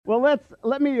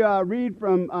let me read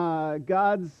from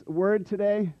God's word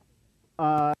today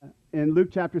in Luke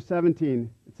chapter 17.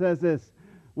 It says this: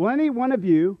 "Will any one of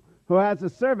you who has a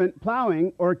servant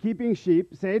plowing or keeping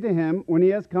sheep say to him when he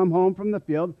has come home from the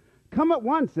field, 'Come at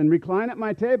once and recline at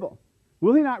my table'?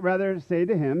 Will he not rather say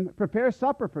to him, 'Prepare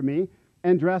supper for me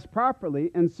and dress properly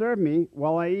and serve me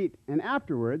while I eat, and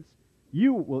afterwards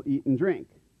you will eat and drink'?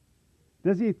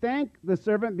 Does he thank the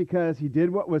servant because he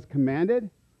did what was commanded?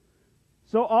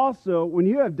 So also, when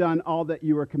you have done all that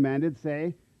you were commanded,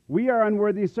 say, 'We are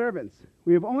unworthy servants.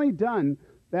 We have only done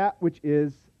that which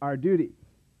is our duty.'"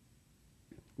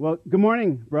 Well, good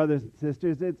morning, brothers and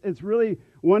sisters. It's really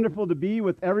wonderful to be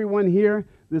with everyone here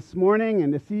this morning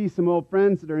and to see some old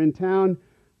friends that are in town.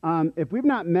 If we've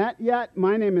not met yet,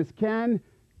 my name is Ken,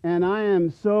 and I am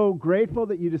so grateful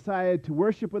that you decided to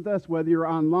worship with us, whether you're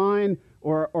online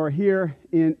or here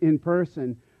in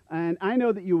person. And I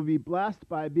know that you will be blessed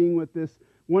by being with this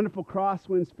wonderful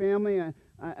Crosswinds family.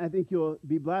 I think you'll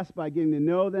be blessed by getting to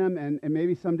know them and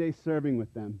maybe someday serving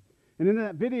with them. And in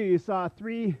that video, you saw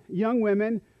 3 young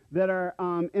women that are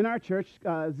in our church.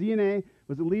 Zena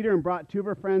was a leader and brought 2 of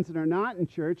her friends that are not in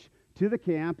church to the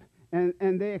camp.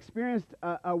 And they experienced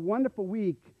a wonderful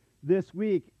week this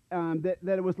week that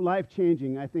it was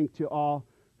life-changing, I think, to all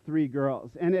 3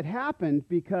 girls. And it happened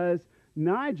because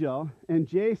Nigel and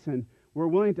Jason were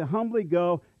willing to humbly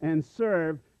go and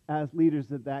serve as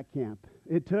leaders at that camp.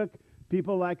 It took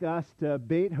people like us to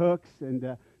bait hooks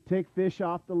and take fish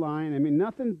off the line. I mean,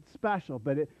 nothing special,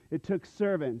 but it took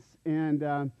servants. And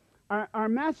our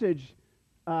message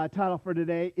title for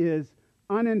today is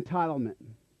Unentitlement,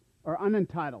 or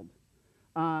Unentitled.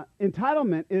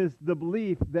 Entitlement is the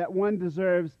belief that one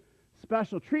deserves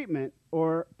special treatment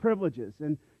or privileges.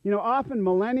 And, often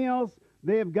millennials,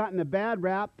 they have gotten a bad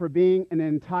rap for being an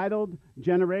entitled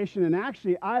generation. And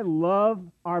actually, I love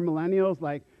our millennials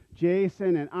like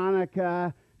Jason and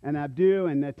Annika and Abdu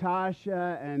and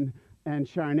Natasha and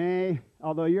Sharnay,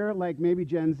 although you're like maybe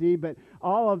Gen Z, but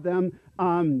all of them,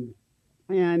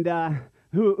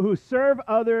 who serve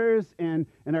others and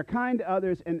are kind to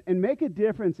others and make a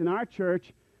difference in our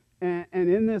church and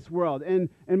in this world. And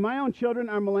my own children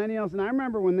are millennials, and I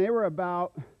remember when they were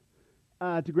about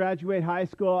to graduate high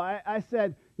school, I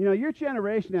said, your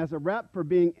generation has a rep for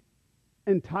being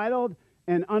entitled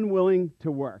and unwilling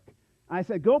to work. I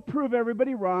said, go prove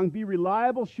everybody wrong, be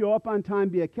reliable, show up on time,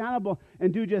 be accountable,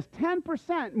 and do just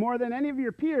 10% more than any of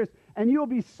your peers, and you'll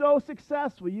be so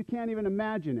successful you can't even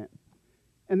imagine it.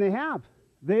 And they have.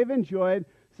 They've enjoyed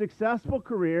successful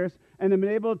careers and have been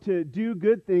able to do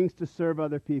good things to serve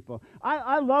other people.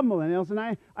 I love millennials,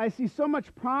 and I see so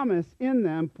much promise in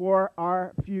them for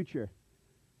our future.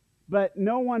 But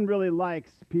no one really likes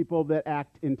people that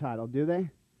act entitled, do they?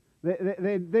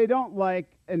 They don't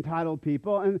like entitled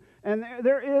people, and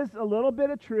there is a little bit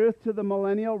of truth to the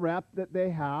millennial rep that they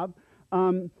have,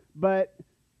 but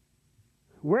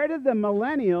where did the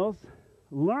millennials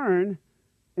learn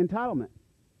entitlement?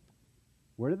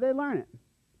 Where did they learn it?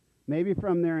 Maybe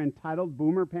from their entitled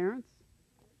boomer parents?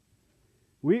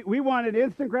 We wanted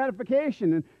instant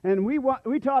gratification, and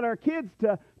we taught our kids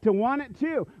to want it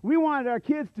too. We wanted our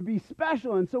kids to be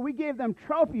special, and so we gave them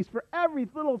trophies for every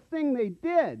little thing they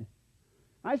did.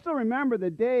 I still remember the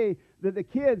day that the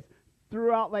kids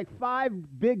threw out like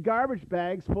 5 big garbage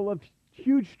bags full of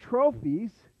huge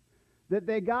trophies that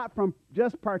they got from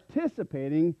just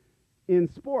participating in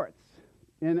sports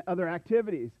and other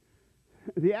activities.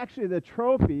 The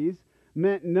trophies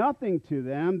meant nothing to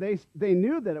them. They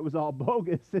knew that it was all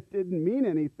bogus. It didn't mean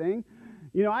anything.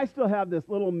 I still have this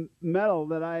little medal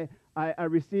that I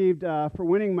received for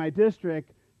winning my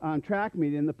district track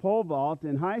meet in the pole vault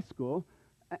in high school.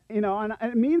 And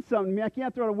it means something to me. I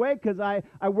can't throw it away because I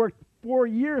worked 4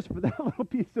 years for that little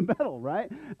piece of metal,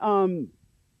 right? Often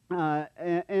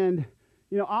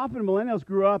millennials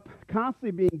grew up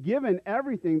constantly being given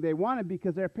everything they wanted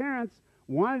because their parents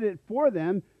wanted it for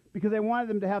them because they wanted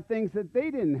them to have things that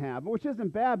they didn't have, which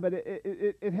isn't bad, but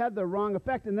it had the wrong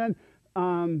effect. And then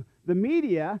the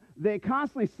media, they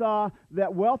constantly saw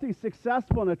that wealthy,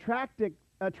 successful, and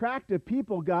attractive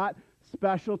people got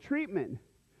special treatment.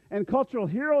 And cultural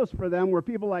heroes for them were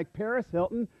people like Paris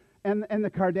Hilton and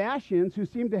the Kardashians, who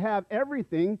seemed to have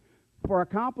everything for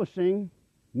accomplishing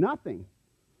nothing,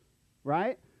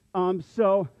 right?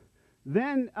 So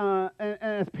then, and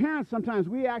as parents, sometimes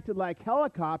we acted like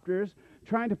helicopters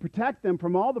trying to protect them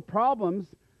from all the problems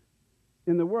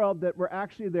in the world that were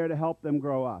actually there to help them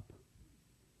grow up.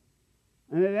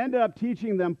 And it ended up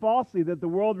teaching them falsely that the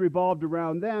world revolved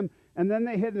around them. And then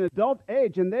they hit an adult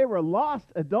age, and they were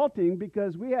lost adulting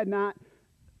because we had not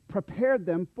prepared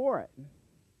them for it.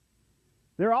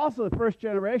 They're also the first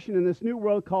generation in this new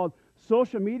world called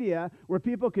social media, where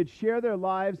people could share their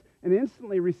lives and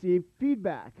instantly receive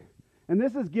feedback. And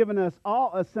this has given us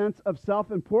all a sense of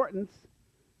self-importance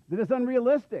that is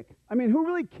unrealistic. I mean, who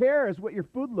really cares what your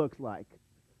food looks like?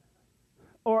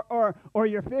 Or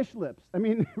your fish lips? I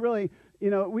mean, really,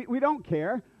 we don't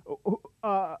care.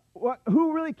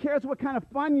 Who really cares what kind of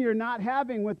fun you're not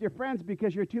having with your friends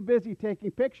because you're too busy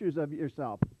taking pictures of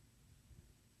yourself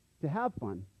to have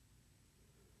fun?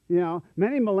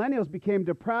 Many millennials became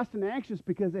depressed and anxious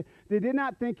because they did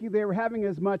not think they were having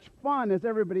as much fun as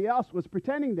everybody else was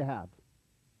pretending to have.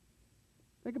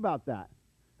 Think about that.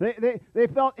 They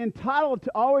felt entitled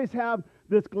to always have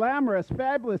this glamorous,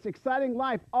 fabulous, exciting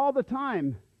life all the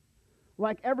time,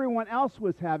 like everyone else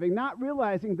was having, not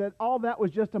realizing that all that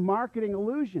was just a marketing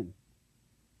illusion.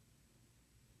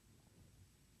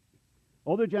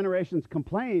 Older generations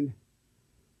complained,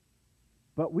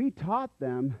 but we taught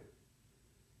them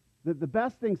that the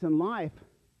best things in life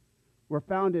were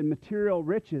found in material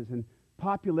riches and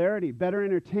popularity, better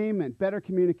entertainment, better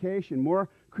communication, more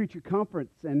creature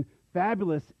comforts, and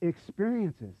fabulous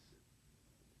experiences.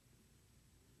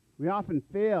 We often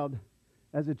failed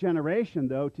as a generation,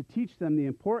 though, to teach them the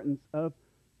importance of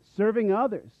serving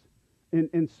others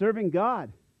and serving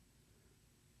God.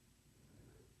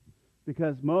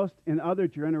 Because most in other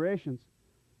generations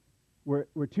were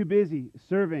too busy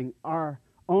serving our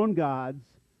own gods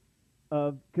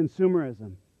of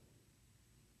consumerism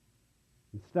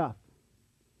and stuff.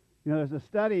 There's a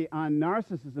study on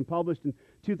narcissism published in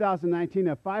 2019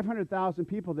 of 500,000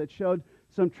 people that showed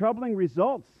some troubling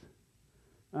results.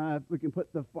 If we can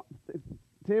put the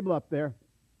table up there,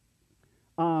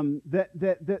 that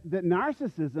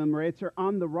narcissism rates are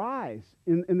on the rise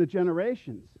in the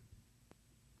generations.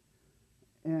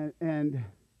 And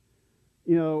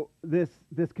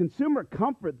this consumer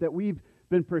comfort that we've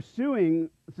been pursuing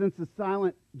since the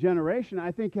silent generation,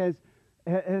 I think has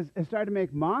started to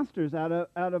make monsters out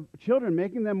of children,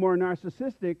 making them more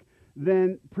narcissistic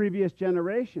than previous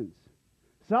generations.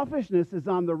 Selfishness is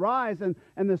on the rise, and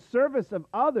the service of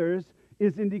others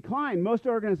is in decline. Most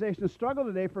organizations struggle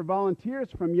today for volunteers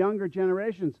from younger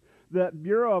generations. The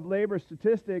Bureau of Labor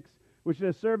Statistics, which did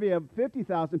a survey of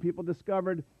 50,000 people,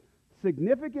 discovered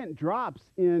significant drops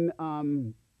in, go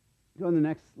on the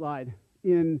next slide,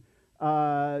 in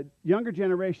younger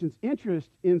generations' interest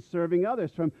in serving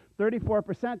others, from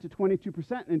 34% to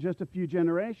 22% in just a few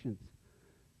generations.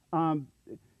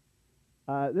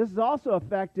 This has also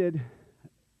affected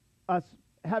us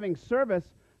having service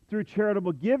through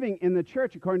charitable giving in the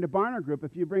church, according to Barna Group.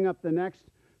 If you bring up the next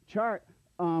chart,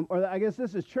 or I guess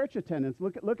this is church attendance.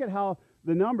 Look at how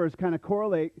the numbers kind of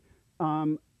correlate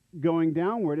going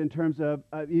downward in terms of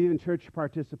even church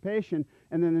participation.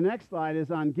 And then the next slide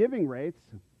is on giving rates.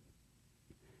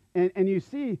 And you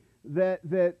see that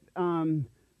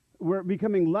we're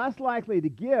becoming less likely to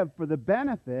give for the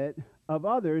benefit of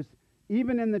others,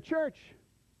 even in the church.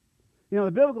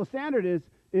 The biblical standard is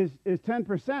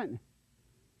 10%.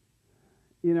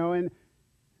 And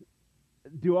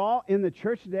do all in the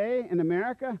church today in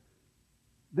America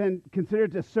then consider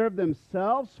to serve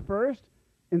themselves first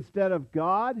instead of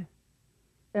God?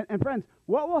 And friends,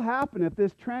 what will happen if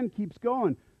this trend keeps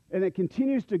going and it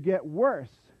continues to get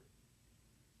worse?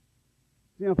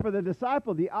 For the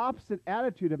disciple, the opposite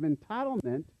attitude of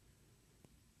entitlement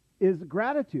is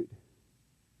gratitude.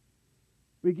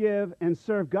 We give and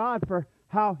serve God for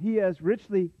how he has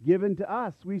richly given to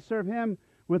us. We serve him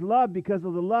with love because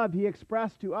of the love he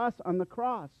expressed to us on the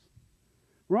cross.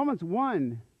 Romans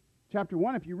 1, chapter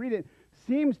 1, if you read it,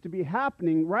 seems to be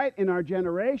happening right in our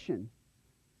generation.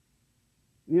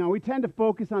 We tend to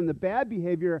focus on the bad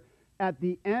behavior at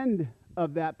the end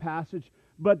of that passage,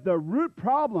 but the root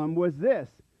problem was this.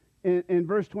 In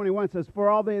verse 21, it says, "For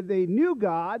all they knew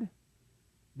God,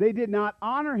 they did not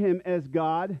honor him as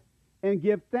God and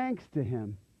give thanks to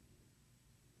him."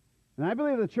 And I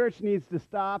believe the church needs to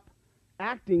stop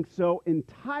acting so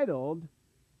entitled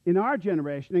in our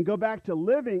generation and go back to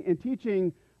living and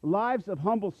teaching lives of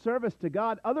humble service to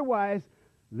God. Otherwise,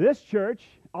 this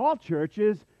church, all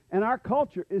churches, and our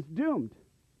culture is doomed.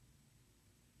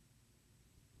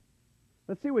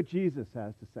 Let's see what Jesus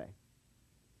has to say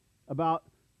about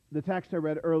the text I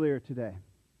read earlier today.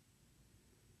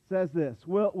 It says this,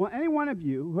 Will any one of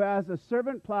you who has a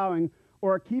servant plowing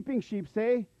or keeping sheep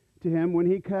say to him when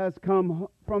he has come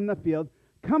from the field,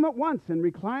 "Come at once and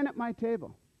recline at my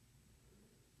table"?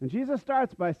 And Jesus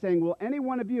starts by saying, "Will any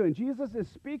one of you," and Jesus is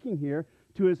speaking here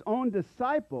to his own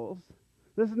disciples.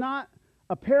 This is not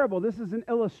a parable. This is an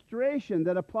illustration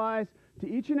that applies to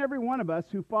each and every one of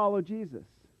us who follow Jesus.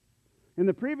 In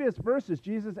the previous verses,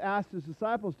 Jesus asked his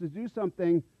disciples to do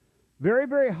something very,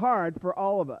 very hard for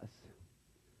all of us.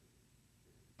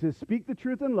 To speak the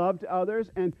truth in love to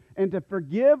others and to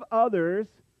forgive others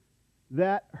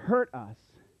that hurt us.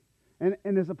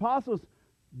 And his apostles,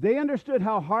 they understood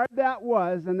how hard that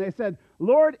was, and they said,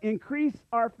 Lord, increase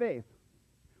our faith,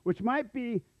 which might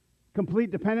be complete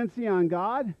dependency on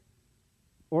God,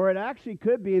 or it actually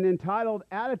could be an entitled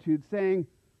attitude saying,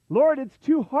 Lord, it's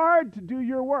too hard to do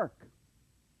your work.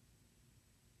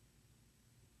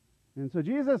 And so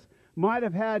Jesus might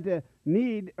have had to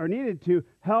needed to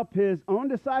help his own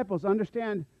disciples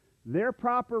understand their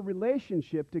proper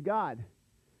relationship to God.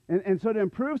 And so to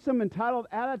improve some entitled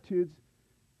attitudes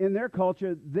in their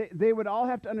culture, they would all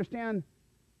have to understand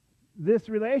this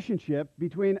relationship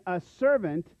between a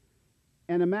servant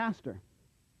and a master.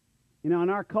 You know, in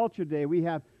our culture today, we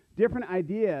have different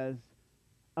ideas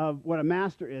of what a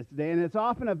master is today, and it's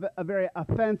often a very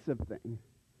offensive thing.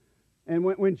 And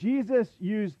when Jesus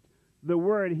used the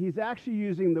word, he's actually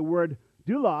using the word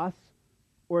doulos,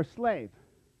 or slave.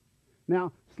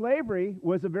 Now, slavery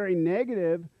was a very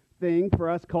negative thing for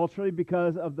us culturally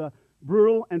because of the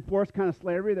brutal and forced kind of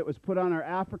slavery that was put on our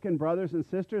African brothers and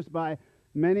sisters by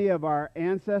many of our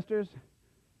ancestors.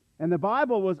 And the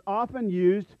Bible was often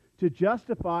used to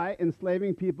justify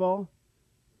enslaving people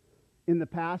in the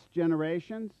past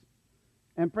generations.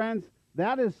 And friends,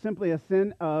 that is simply a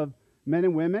sin of men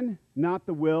and women, not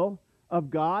the will of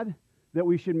God, that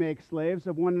we should make slaves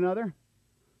of one another.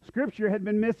 Scripture had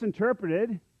been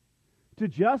misinterpreted to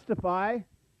justify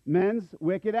men's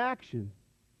wicked action.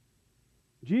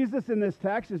 Jesus in this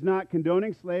text is not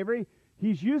condoning slavery.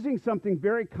 He's using something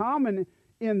very common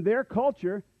in their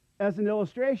culture as an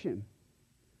illustration.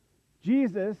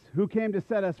 Jesus, who came to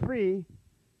set us free,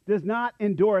 does not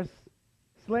endorse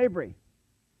slavery.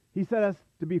 He set us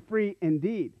to be free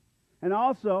indeed. And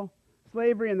also,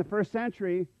 slavery in the first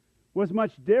century was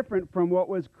much different from what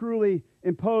was cruelly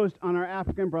imposed on our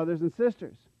African brothers and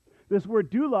sisters. This word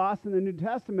doulos in the New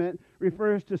Testament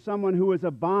refers to someone who was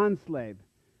a bond slave.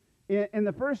 In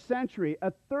the first century,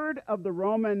 a third of the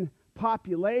Roman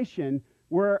population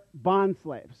were bond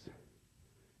slaves.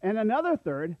 And another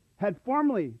third had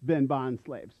formerly been bond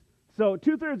slaves. So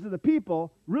 2/3 of the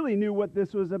people really knew what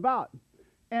this was about.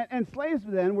 And slaves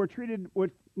then were treated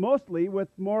mostly with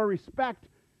more respect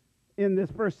in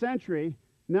this first century,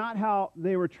 not how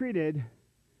they were treated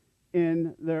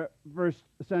in the first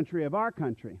century of our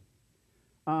country.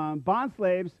 Bond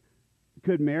slaves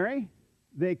could marry,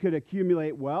 they could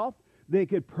accumulate wealth, they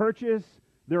could purchase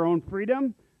their own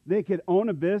freedom, they could own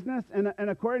a business, and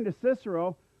according to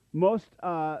Cicero, most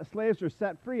slaves were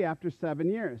set free after 7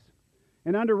 years.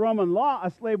 And under Roman law,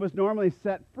 a slave was normally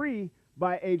set free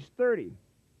by age 30.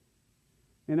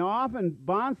 And often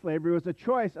bond slavery was a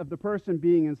choice of the person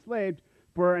being enslaved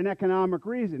for an economic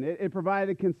reason. It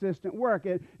provided consistent work.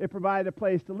 It provided a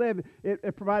place to live.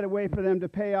 It provided a way for them to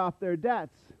pay off their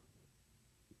debts.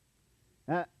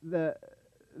 At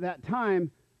that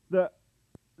time,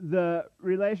 the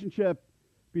relationship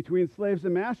between slaves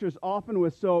and masters often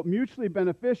was so mutually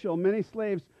beneficial, many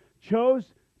slaves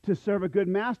chose to serve a good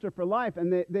master for life,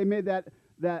 and they made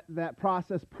that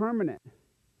process permanent.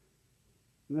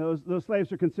 Those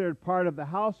slaves were considered part of the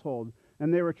household,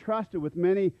 and they were trusted with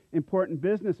many important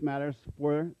business matters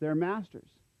for their masters.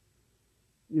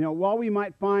 You know, while we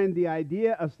might find the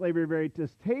idea of slavery very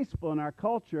distasteful in our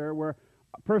culture, where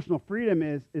personal freedom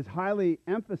is highly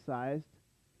emphasized,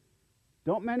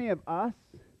 don't many of us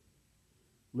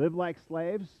live like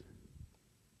slaves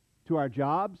to our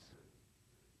jobs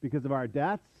because of our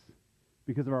debts,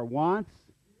 because of our wants,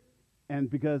 and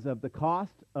because of the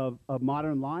cost of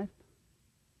modern life?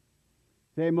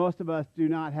 Today, most of us do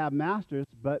not have masters,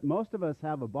 but most of us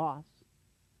have a boss.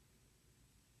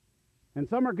 And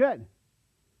some are good,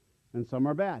 and some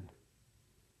are bad.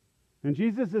 And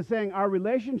Jesus is saying our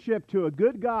relationship to a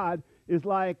good God is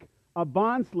like a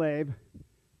bond slave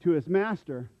to his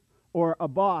master, or a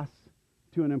boss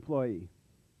to an employee.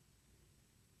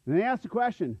 And they ask the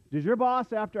question, does your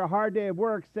boss, after a hard day of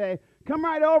work, say, come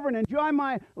right over and enjoy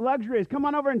my luxuries, come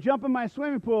on over and jump in my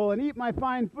swimming pool and eat my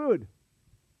fine food?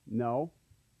 No.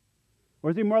 Or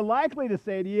is he more likely to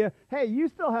say to you, hey, you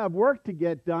still have work to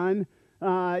get done.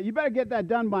 You better get that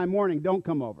done by morning. Don't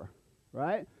come over,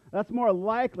 right? That's more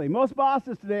likely. Most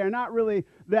bosses today are not really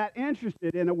that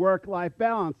interested in a work-life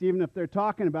balance, even if they're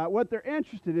talking about what they're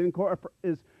interested in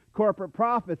is corporate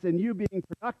profits and you being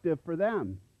productive for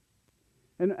them.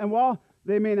 And while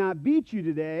they may not beat you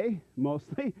today,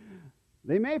 mostly,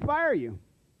 they may fire you,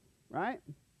 right?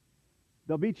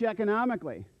 They'll beat you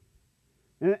economically.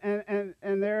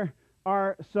 And there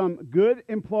are some good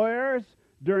employers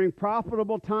during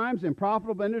profitable times in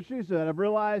profitable industries that have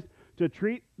realized to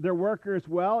treat their workers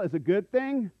well is a good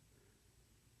thing.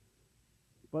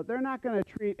 But they're not going to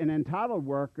treat an entitled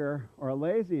worker or a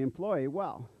lazy employee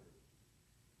well.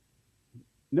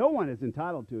 No one is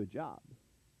entitled to a job.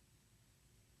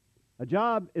 A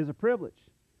job is a privilege.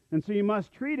 And so you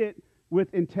must treat it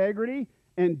with integrity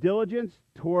and diligence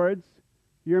towards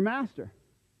your master.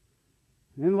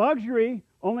 And luxury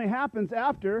only happens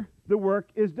after the work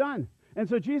is done. And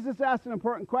so Jesus asked an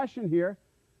important question here.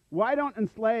 Why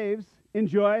don't slaves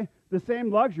enjoy the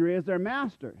same luxury as their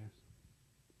masters?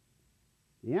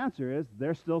 The answer is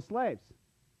they're still slaves.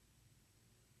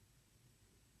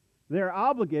 They're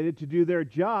obligated to do their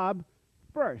job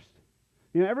first.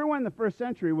 You know, everyone in the first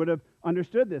century would have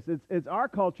understood this. It's our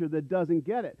culture that doesn't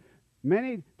get it.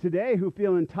 Many today who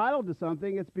feel entitled to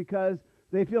something, it's because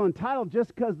they feel entitled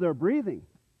just because they're breathing.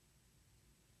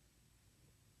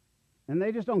 And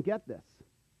they just don't get this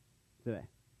today.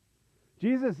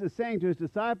 Jesus is saying to his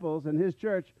disciples and his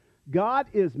church, God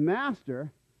is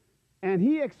master, and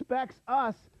he expects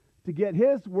us to get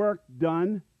his work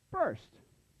done first.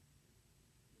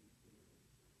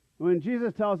 When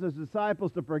Jesus tells his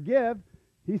disciples to forgive,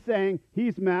 he's saying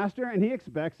he's master and he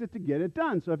expects it to get it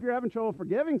done. So if you're having trouble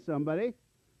forgiving somebody,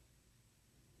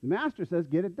 the master says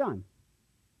get it done.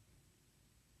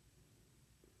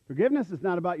 Forgiveness is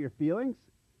not about your feelings.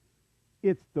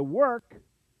 It's the work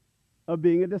of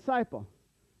being a disciple.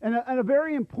 And a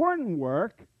very important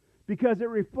work because it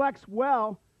reflects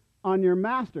well on your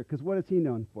master. Because what is he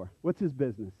known for? What's his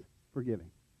business? Forgiving.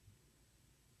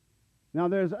 Now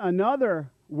there's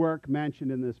another work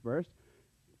mentioned in this verse,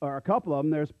 or a couple of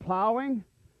them. There's plowing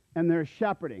and there's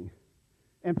shepherding.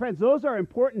 And friends, those are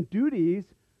important duties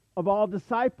of all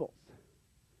disciples.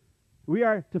 We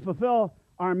are to fulfill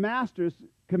our master's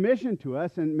commission to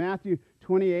us in Matthew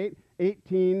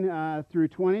 28:18 through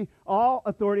 20. All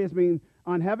authority has been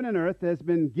on heaven and earth has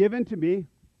been given to me.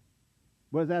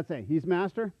 What does that say? He's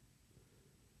master.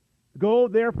 Go,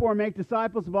 therefore, make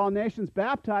disciples of all nations,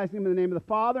 baptizing them in the name of the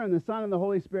Father and the Son and the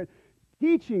Holy Spirit,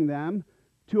 teaching them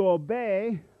to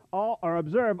obey all or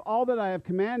observe all that I have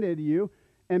commanded you,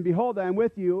 and behold, I am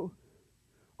with you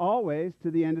always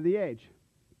to the end of the age.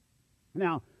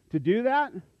 Now, to do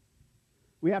that,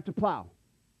 we have to plow.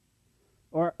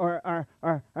 Or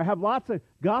have lots of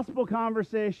gospel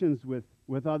conversations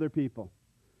with other people.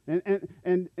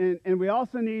 And we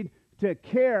also need to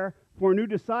care for new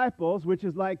disciples, which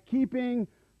is like keeping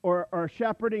or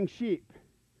shepherding sheep.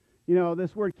 You know,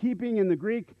 this word keeping in the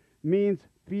Greek means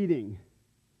feeding.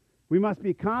 We must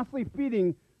be constantly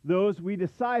feeding those we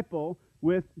disciple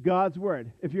with God's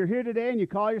word. If you're here today and you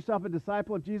call yourself a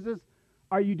disciple of Jesus,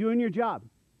 are you doing your job?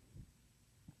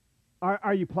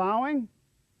 Are you plowing?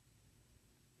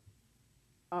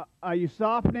 Are you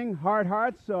softening hard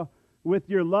hearts with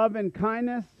your love and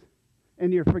kindness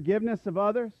and your forgiveness of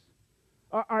others?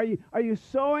 Are you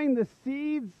sowing the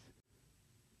seeds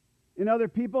in other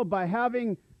people by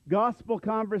having gospel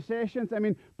conversations? I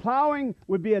mean, plowing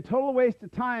would be a total waste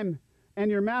of time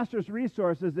and your master's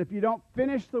resources if you don't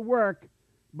finish the work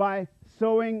by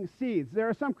sowing seeds. There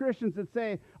are some Christians that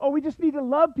say, oh, we just need to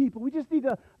love people. We just need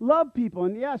to love people.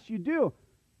 And yes, you do.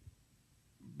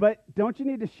 But don't you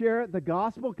need to share the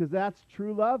gospel because that's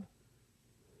true love?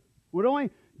 Would only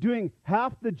doing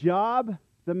half the job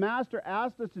the master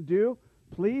asked us to do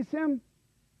please him?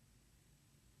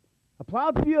 A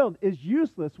plowed field is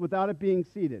useless without it being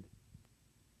seeded.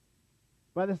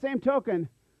 By the same token,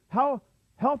 how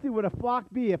healthy would a flock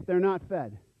be if they're not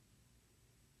fed?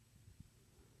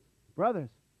 Brothers,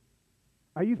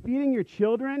 are you feeding your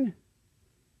children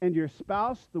and your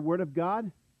spouse the Word of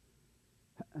God?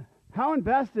 How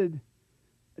invested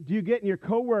do you get in your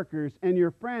coworkers and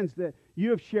your friends that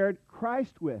you have shared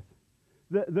Christ with?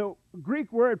 The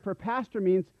Greek word for pastor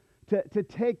means to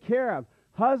take care of.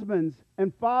 Husbands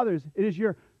and fathers, it is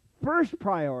your first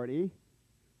priority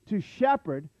to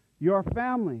shepherd your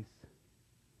families.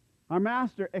 Our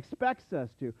master expects us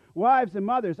to. Wives and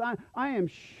mothers, I am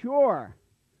sure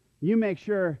you make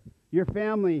sure your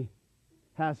family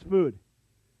has food,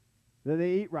 that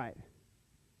they eat right.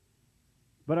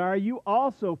 But are you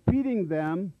also feeding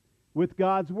them with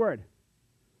God's word?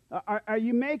 Are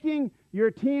you making your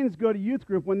teens go to youth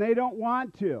group when they don't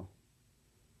want to?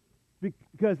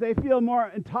 Because they feel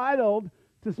more entitled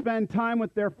to spend time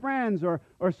with their friends or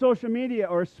social media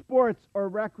or sports or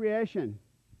recreation.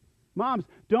 Moms,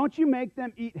 don't you make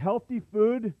them eat healthy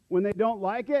food when they don't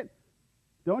like it?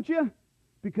 Don't you?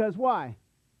 Because why?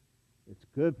 It's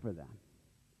good for them.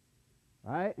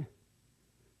 Right?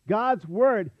 God's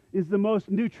word is the most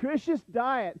nutritious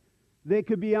diet they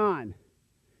could be on.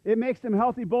 It makes them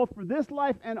healthy both for this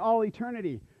life and all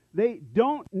eternity. They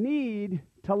don't need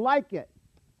to like it.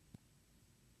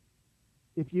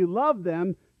 If you love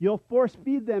them, you'll force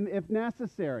feed them if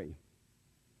necessary.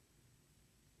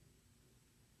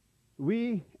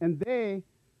 We and they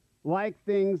like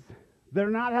things that are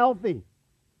not healthy.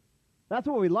 That's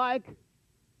what we like.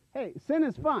 Hey, sin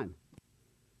is fun.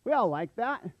 We all like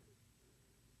that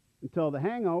until the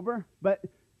hangover, but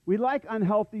we like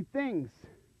unhealthy things.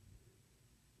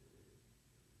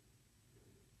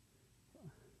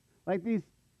 Like these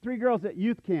 3 girls at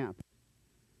youth camp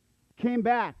came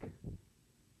back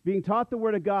being taught the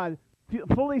Word of God,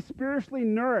 fully spiritually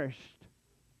nourished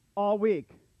all week.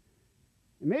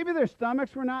 Maybe their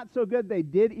stomachs were not so good. They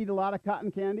did eat a lot of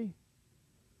cotton candy.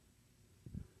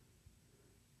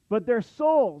 But their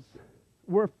souls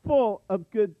were full of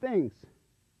good things.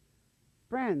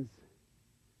 Friends,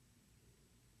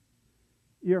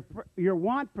 your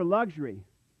want for luxury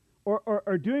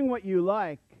or doing what you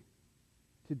like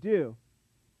to do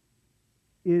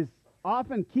is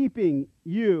often keeping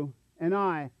you and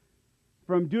I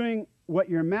from doing what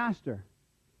your master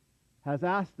has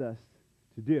asked us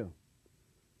to do.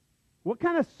 What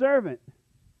kind of servant,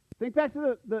 think back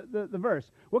to the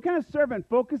verse, what kind of servant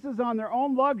focuses on their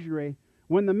own luxury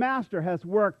when the master has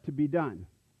work to be done?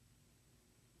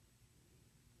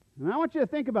 And I want you to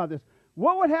think about this.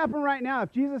 What would happen right now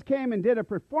if Jesus came and did a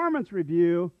performance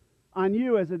review on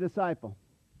you as a disciple?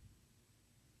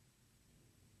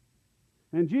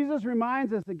 And Jesus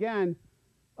reminds us again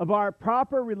of our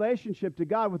proper relationship to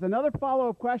God with another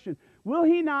follow-up question. Will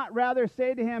he not rather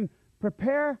say to him,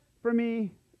 prepare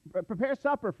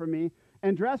supper for me,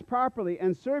 and dress properly,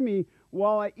 and serve me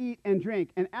while I eat and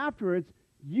drink, and afterwards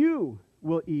you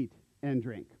will eat and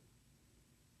drink?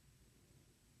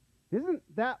 Isn't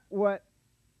that what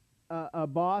a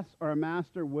boss or a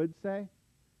master would say?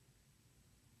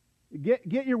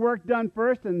 Get your work done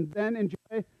first, and then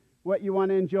enjoy what you want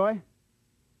to enjoy?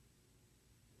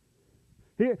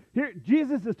 Here,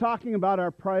 Jesus is talking about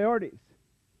our priorities.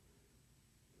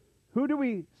 Who do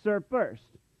we serve first?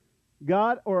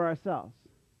 God or ourselves?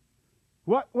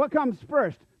 What comes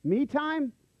first? Me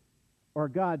time or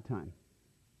God time?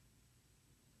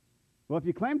 Well, if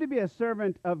you claim to be a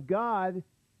servant of God,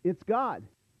 it's God.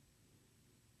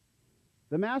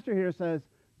 The master here says,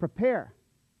 prepare.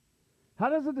 How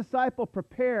does a disciple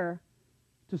prepare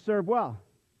to serve well?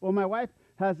 Well, my wife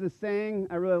has this saying,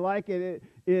 I really like it.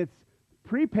 It's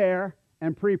prepare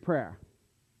and pre-prayer.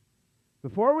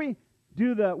 Before we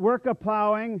do the work of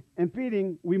plowing and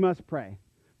feeding, we must pray.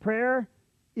 Prayer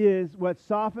is what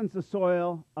softens the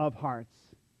soil of hearts.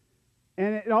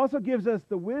 And it also gives us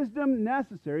the wisdom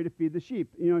necessary to feed the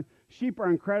sheep. You know, sheep are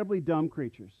incredibly dumb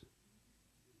creatures.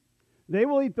 They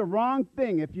will eat the wrong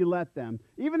thing if you let them.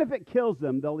 Even if it kills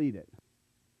them, they'll eat it.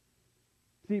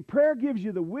 See, prayer gives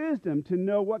you the wisdom to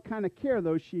know what kind of care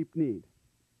those sheep need.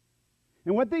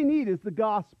 And what they need is the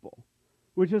gospel,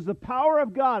 which is the power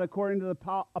of God according to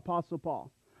the Apostle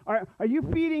Paul. Are you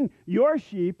feeding your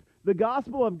sheep the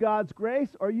gospel of God's grace,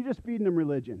 or are you just feeding them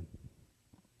religion?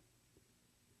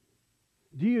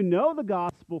 Do you know the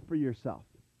gospel for yourself?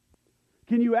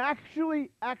 Can you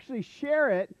actually share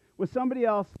it with somebody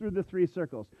else through the 3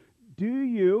 circles? Do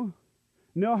you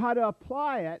know how to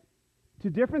apply it to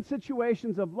different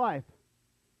situations of life?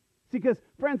 See, because,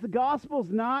 friends, the gospel is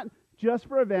not just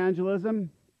for evangelism.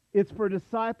 It's for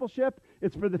discipleship.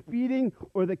 It's for the feeding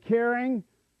or the caring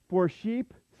for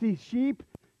sheep. See, sheep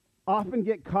often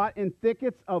get caught in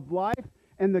thickets of life,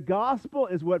 and the gospel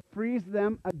is what frees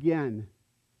them again.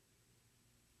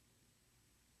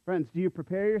 Friends, do you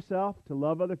prepare yourself to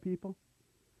love other people?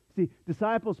 See,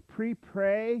 disciples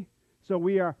pre-pray so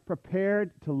we are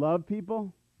prepared to love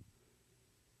people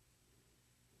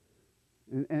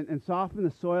and soften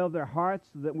the soil of their hearts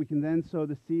so that we can then sow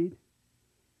the seed.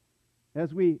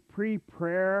 As we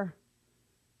pre-prayer,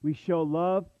 we show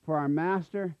love for our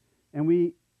master, and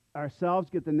we ourselves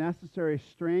get the necessary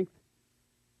strength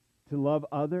to love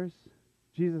others.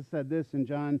 Jesus said this in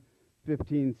John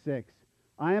 15:6.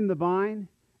 I am the vine,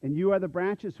 and you are the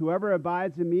branches. Whoever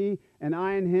abides in me, and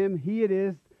I in him, he it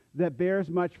is that bears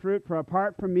much fruit. For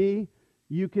apart from me,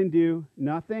 you can do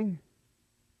nothing.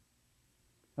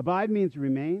 Abide means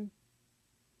remain.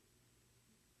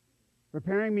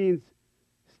 Preparing means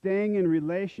staying in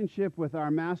relationship with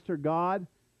our Master God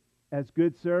as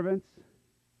good servants.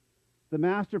 The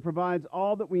Master provides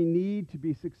all that we need to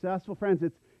be successful. Friends,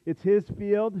 it's his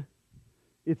field,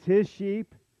 it's his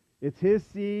sheep, it's his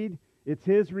seed, it's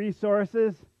his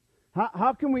resources.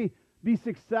 How can we be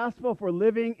successful for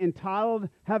living entitled,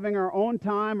 having our own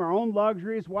time, our own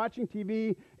luxuries, watching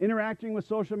TV, interacting with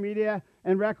social media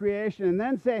and recreation, and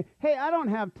then say, hey, I don't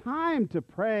have time to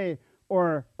pray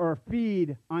or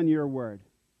feed on your word.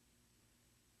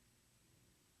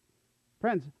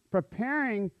 Friends,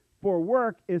 preparing for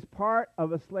work is part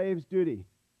of a slave's duty.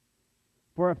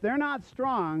 For if they're not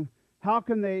strong, how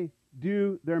can they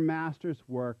do their master's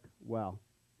work well?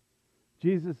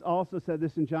 Jesus also said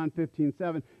this in John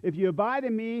 15:7. If you abide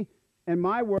in me and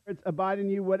my words abide in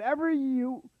you, whatever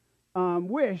you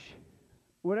wish,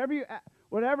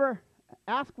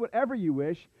 ask whatever you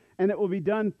wish, and it will be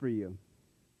done for you.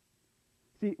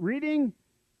 See, reading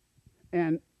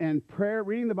and prayer,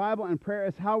 reading the Bible and prayer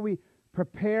is how we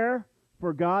prepare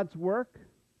for God's work.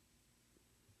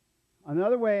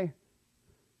 Another way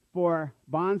for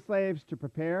bond slaves to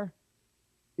prepare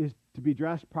is to be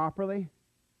dressed properly.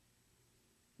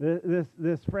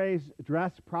 This phrase,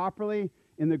 dress properly,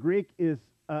 in the Greek is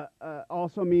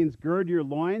also means gird your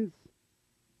loins,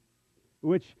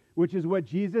 which is what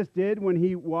Jesus did when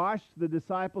he washed the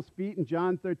disciples' feet in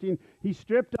John 13. He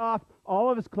stripped off all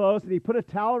of his clothes and he put a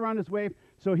towel around his waist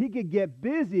so he could get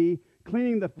busy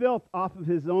cleaning the filth off of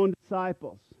his own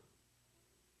disciples.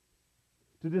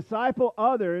 To disciple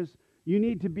others, you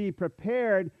need to be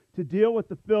prepared to deal with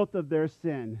the filth of their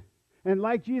sin. And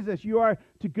like Jesus, you are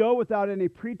to go without any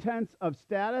pretense of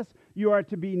status. You are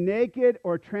to be naked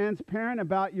or transparent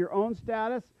about your own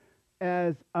status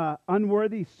as an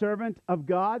unworthy servant of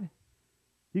God.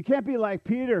 You can't be like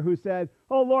Peter, who said,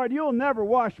 "Oh Lord, you'll never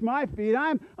wash my feet.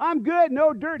 I'm good,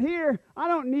 no dirt here. I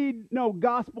don't need no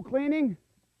gospel cleaning."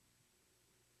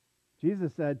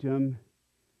 Jesus said to him,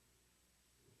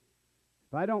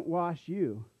 "If I don't wash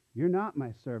you, you're not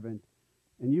my servant,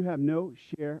 and you have no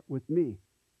share with me."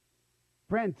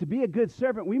 Friend, to be a good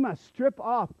servant, we must strip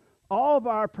off all of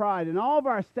our pride and all of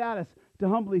our status to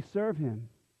humbly serve him.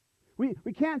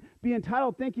 We can't be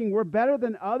entitled thinking we're better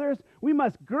than others. We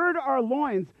must gird our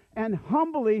loins and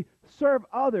humbly serve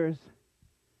others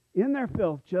in their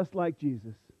filth, just like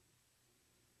Jesus.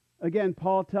 Again,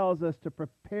 Paul tells us to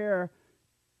prepare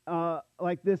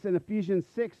like this in Ephesians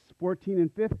 6:14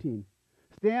 and 15.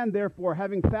 Stand, therefore,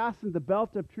 having fastened the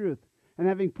belt of truth, and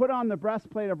having put on the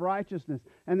breastplate of righteousness,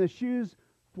 and the shoes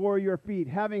for your feet,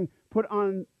 having put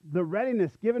on the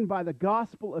readiness given by the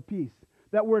gospel of peace.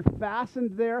 That word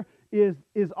fastened there is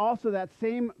also that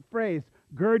same phrase,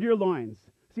 gird your loins.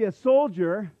 See, a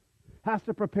soldier has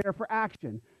to prepare for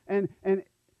action. And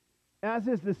as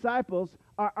his disciples,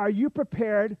 are you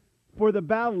prepared for the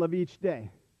battle of each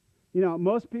day? You know,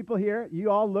 most people here, you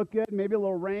all look good. Maybe a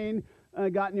little rain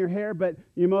got in your hair, but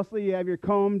you have your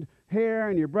combed hair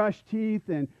and your brushed teeth,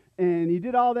 and you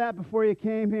did all that before you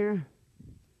came here.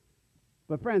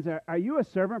 But friends, are you a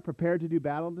servant prepared to do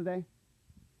battle today?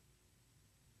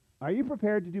 Are you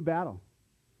prepared to do battle?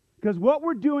 Because what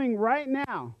we're doing right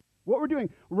now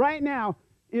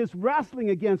is wrestling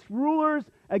against rulers,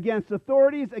 against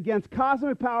authorities, against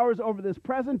cosmic powers over this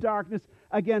present darkness,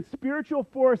 against spiritual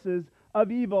forces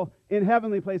of evil in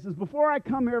heavenly places. Before I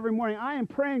come here every morning, I am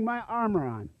praying my armor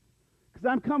on, because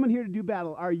I'm coming here to do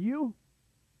battle. Are you?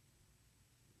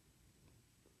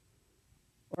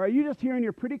 Or are you just here in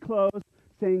your pretty clothes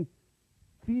saying,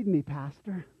 "Feed me,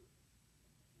 Pastor.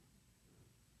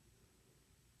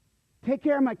 Take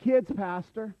care of my kids,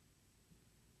 Pastor.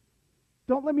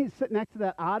 Don't let me sit next to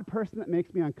that odd person that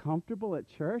makes me uncomfortable at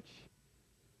church.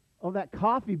 Oh, that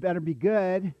coffee better be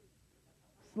good.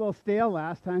 It's a little stale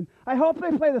last time. I hope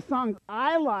they play the songs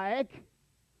I like."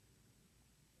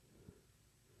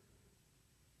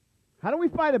 How do we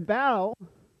fight a battle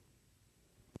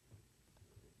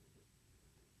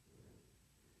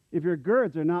if your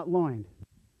girds are not loined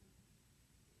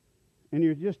and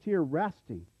you're just here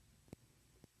resting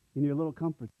in your little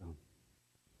comfort zone?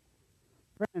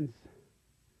 Friends,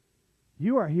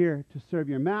 you are here to serve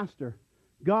your master,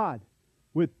 God,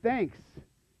 with thanks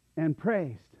and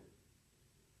praise.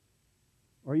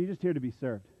 Or are you just here to be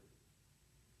served?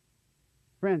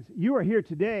 Friends, you are here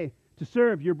today to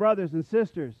serve your brothers and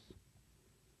sisters,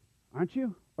 aren't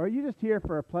you? Or are you just here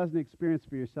for a pleasant experience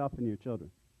for yourself and your children?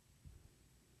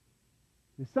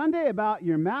 Is Sunday about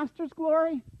your master's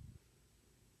glory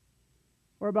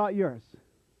or about yours?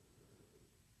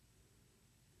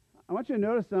 I want you to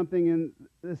notice something in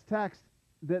this text,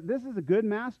 that this is a good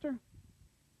master.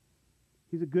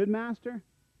 He's a good master.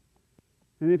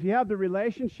 And if you have the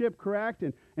relationship correct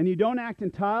and you don't act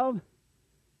entitled,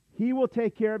 he will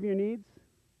take care of your needs.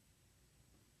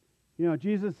 You know,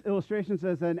 Jesus' illustration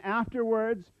says, "And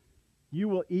afterwards you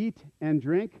will eat and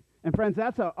drink." And friends,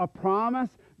 that's a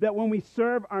promise that when we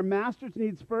serve our master's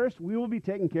needs first, we will be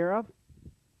taken care of.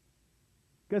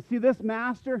 Because, see, this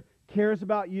master cares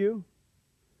about you,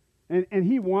 and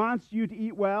he wants you to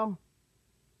eat well.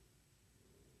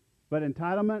 But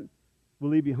entitlement will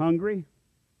leave you hungry.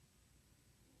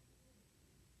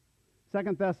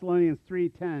 2 Thessalonians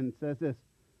 3:10 says this,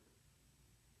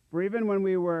 "For even when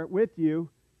we were with you,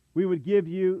 we would give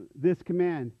you this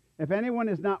command. If anyone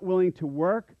is not willing to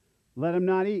work, let him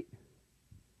not eat.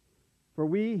 For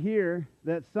we hear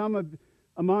that some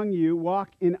among you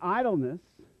walk in idleness,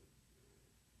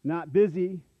 not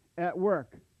busy at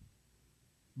work,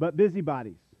 but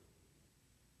busybodies."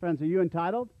 Friends, are you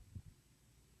entitled?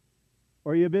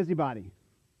 Or are you a busybody?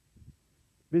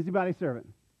 Busybody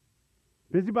servant.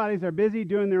 Busybodies are busy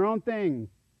doing their own thing,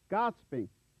 gossiping,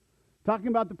 talking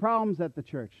about the problems at the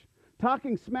church,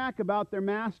 talking smack about their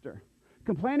master,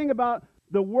 complaining about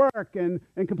the work and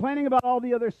complaining about all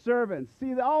the other servants.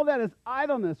 See, all that is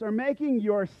idleness, or making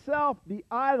yourself the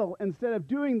idol instead of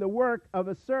doing the work of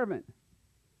a servant.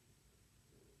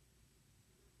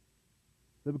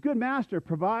 The good master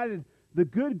provided the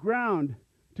good ground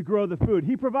to grow the food.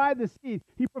 He provides the seed.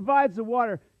 He provides the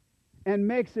water and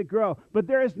makes it grow. But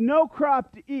there is no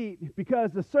crop to eat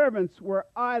because the servants were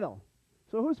idle.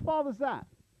 So whose fault is that?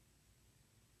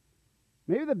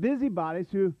 Maybe the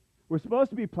busybodies who were supposed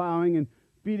to be plowing and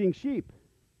feeding sheep.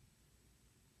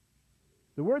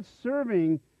 The word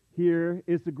serving here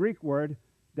is the Greek word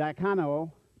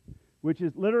diakono, which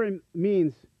literally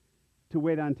means to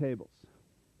wait on tables.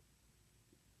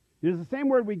 It is the same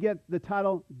word we get the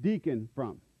title deacon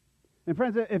from. And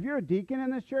friends, if you're a deacon in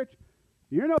this church,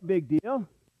 you're no big deal,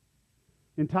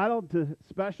 entitled to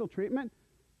special treatment.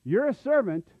 You're a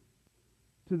servant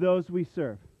to those we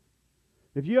serve.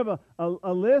 If you have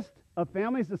a list of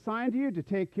families assigned to you to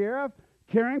take care of,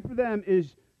 caring for them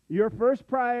is your first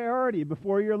priority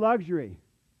before your luxury.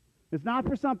 It's not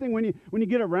for something when you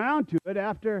get around to it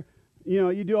after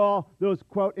you do all those,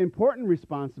 quote, important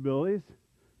responsibilities.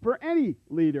 For any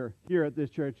leader here at this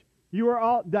church, you are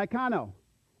all diakono,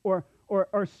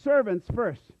 or servants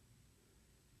first.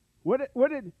 What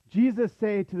did Jesus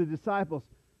say to the disciples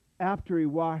after he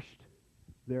washed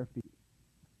their feet?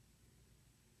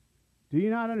 Do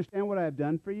you not understand what I have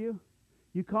done for you?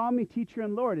 You call me teacher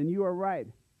and Lord, and you are right,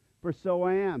 for so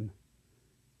I am.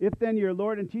 If then your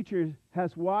Lord and teacher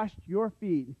has washed your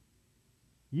feet,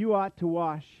 you ought to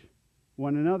wash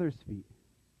one another's feet.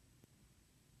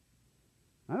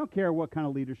 I don't care what kind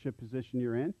of leadership position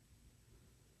you're in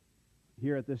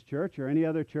here at this church or any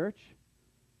other church.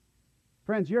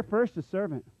 Friends, you're first a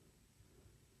servant.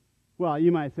 Well, you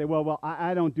might say, well,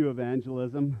 I don't do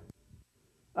evangelism.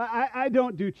 I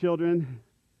don't do children.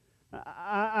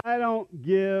 I don't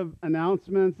give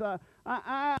announcements.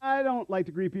 I don't like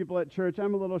to greet people at church.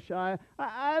 I'm a little shy.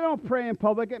 I don't pray in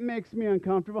public. It makes me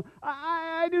uncomfortable.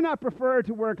 I do not prefer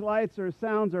to work lights or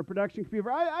sounds or production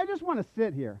computer. I just want to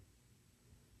sit here.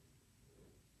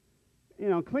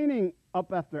 Cleaning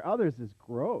up after others is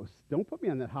gross. Don't put me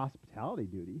on that hospitality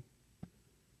duty.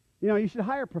 You should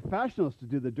hire professionals to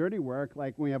do the dirty work,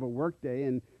 like when we have a work day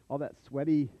and all that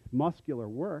sweaty, muscular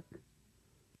work.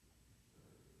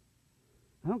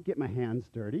 I don't get my hands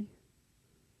dirty.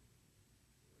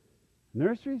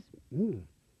 Nurseries,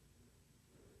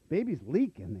 babies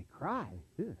leak and they cry.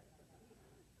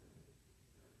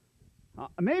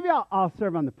 Maybe I'll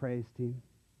serve on the praise team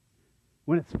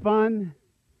when it's fun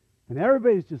and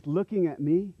everybody's just looking at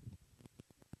me.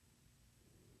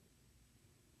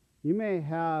 You may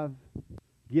have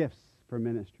gifts for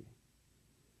ministry,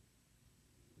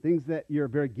 things that you're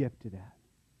very gifted at.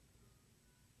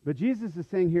 But Jesus is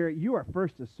saying here, you are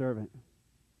first a servant.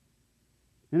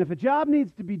 And if a job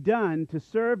needs to be done to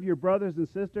serve your brothers and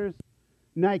sisters,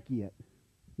 Nike it.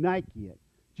 Nike it.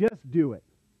 Just do it.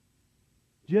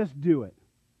 Just do it.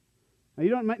 Now, you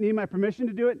don't need my permission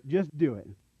to do it. Just do it.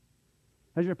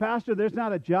 As your pastor, there's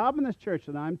not a job in this church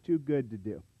that I'm too good to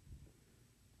do.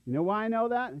 You know why I know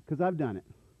that? Because I've done it.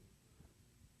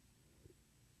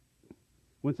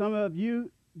 When some of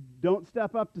you don't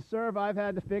step up to serve, I've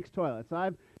had to fix toilets.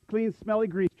 I've cleaned smelly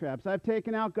grease traps. I've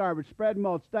taken out garbage, spread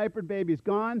mulch, diapered babies,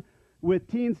 gone with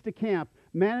teens to camp,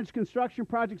 managed construction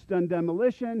projects, done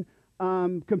demolition,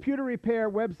 computer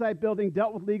repair, website building,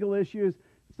 dealt with legal issues,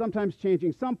 sometimes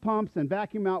changing some pumps and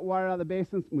vacuum out water out of the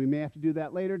basements. We may have to do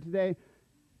that later today.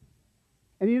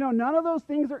 And none of those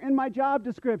things are in my job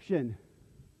description.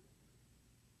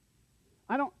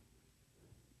 I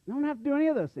don't have to do any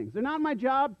of those things. They're not in my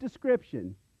job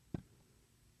description.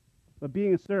 But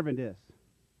being a servant is.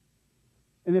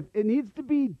 And if it needs to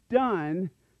be done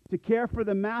to care for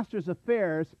the master's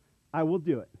affairs, I will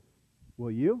do it.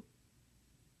 Will you?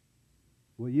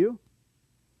 Will you?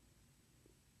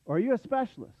 Or are you a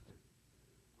specialist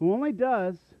who only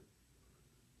does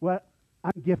what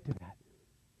I'm gifted at.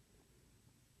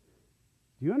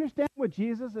 Do you understand what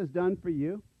Jesus has done for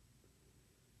you?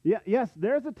 Yeah, yes,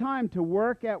 there's a time to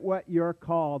work at what you're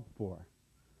called for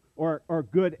or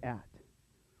good at.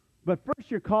 But first,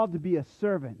 you're called to be a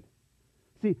servant.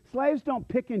 See, slaves don't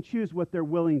pick and choose what they're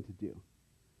willing to do.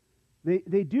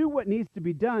 They do what needs to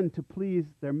be done to please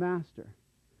their master.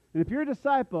 And if you're a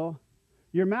disciple,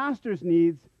 your master's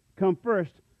needs come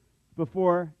first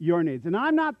before your needs. And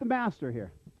I'm not the master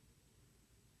here.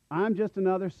 I'm just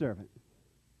another servant.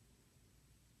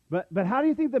 But how do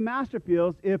you think the master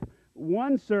feels if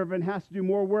one servant has to do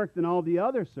more work than all the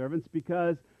other servants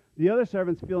because the other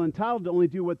servants feel entitled to only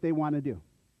do what they want to do?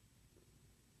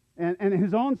 And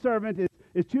his own servant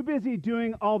is too busy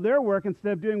doing all their work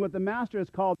instead of doing what the master has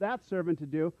called that servant to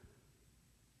do.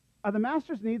 Are the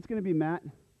master's needs going to be met?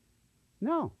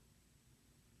 No.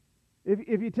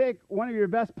 If you take one of your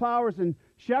best plowers and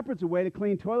shepherds away to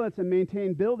clean toilets and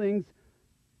maintain buildings,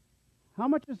 how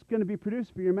much is going to be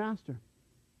produced for your master?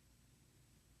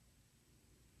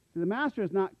 See, the master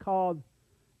has not called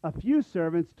a few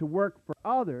servants to work for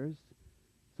others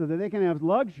so that they can have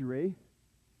luxury.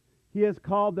 He has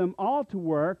called them all to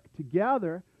work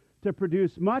together to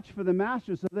produce much for the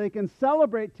master so they can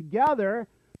celebrate together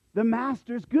the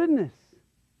master's goodness.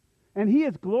 And he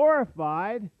is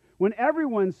glorified when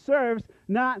everyone serves,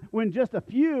 not when just a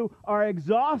few are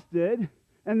exhausted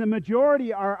and the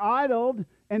majority are idled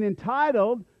and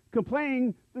entitled,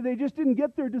 complaining that they just didn't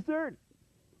get their dessert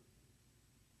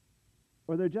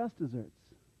or their just desserts.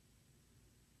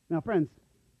 Now, friends,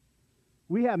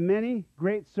 we have many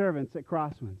great servants at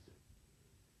Crosswinds.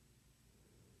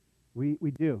 We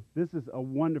do. This is a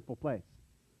wonderful place.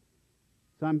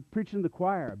 So I'm preaching to the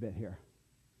choir a bit here.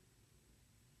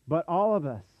 But all of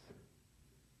us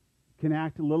can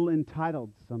act a little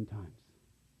entitled sometimes.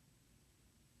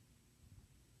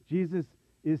 Jesus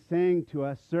is saying to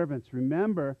us, servants,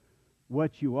 remember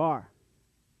what you are.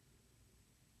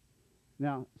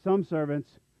 Now, some servants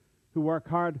who work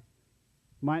hard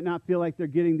might not feel like they're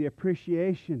getting the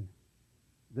appreciation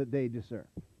that they deserve.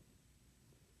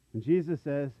 And Jesus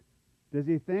says, does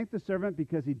he thank the servant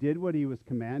because he did what he was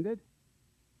commanded?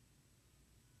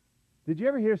 Did you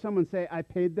ever hear someone say, I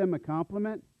paid them a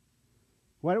compliment?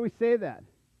 Why do we say that?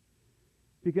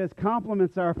 Because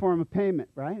compliments are a form of payment,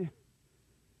 right?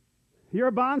 You're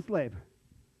a bond slave.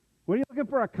 What are you looking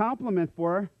for a compliment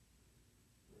for?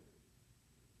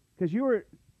 Because you were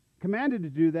commanded to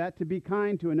do that, to be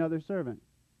kind to another servant.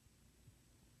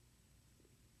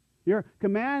 You're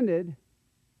commanded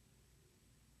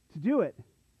to do it.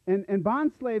 And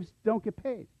bond slaves don't get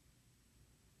paid.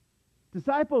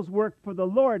 Disciples work for the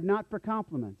Lord, not for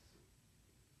compliments.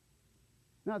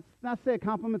 Now, it's not to say a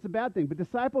compliment's a bad thing, but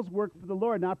disciples work for the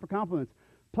Lord, not for compliments.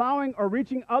 Plowing or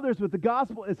reaching others with the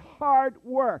gospel is hard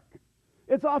work.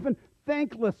 It's often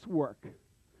thankless work.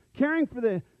 Caring for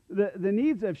the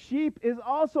needs of sheep is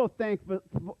also thankless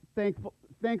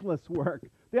work.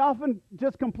 They often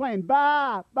just complain,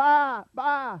 bah, bah,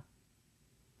 bah.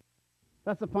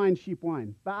 That's a fine sheep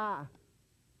wine. Bah.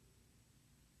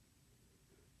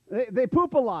 They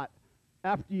poop a lot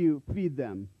after you feed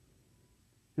them.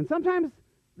 And sometimes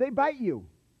they bite you.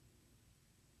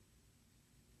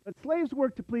 But slaves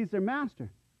work to please their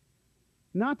master,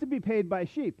 not to be paid by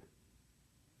sheep.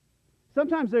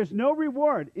 Sometimes there's no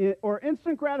reward or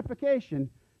instant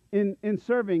gratification in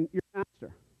serving your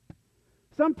master.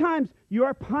 Sometimes you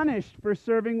are punished for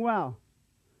serving well.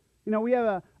 You know, we have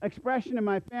an expression in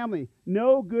my family,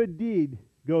 no good deed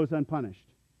goes unpunished.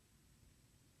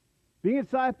 Being a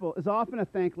disciple is often a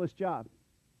thankless job.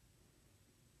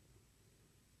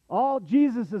 All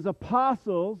Jesus'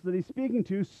 apostles that he's speaking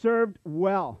to served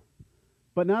well,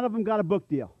 but none of them got a book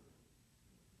deal.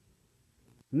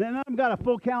 And then none of them got a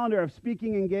full calendar of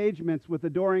speaking engagements with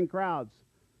adoring crowds.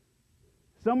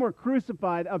 Some were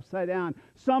crucified upside down.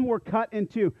 Some were cut in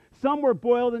two. Some were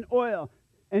boiled in oil.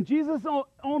 And Jesus'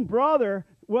 own brother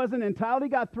wasn't entitled. He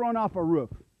got thrown off a roof.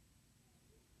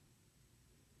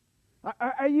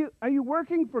 Are you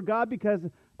working for God because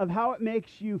of how it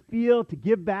makes you feel to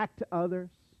give back to others?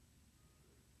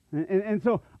 And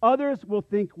so others will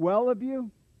think well of you?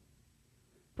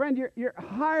 Friend, you're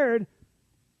hired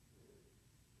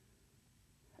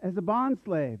as a bond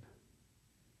slave.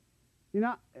 You're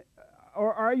not,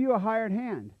 or are you a hired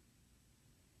hand?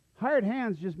 Hired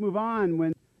hands just move on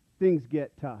when things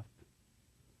get tough.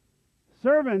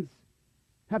 Servants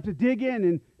have to dig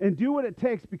in and do what it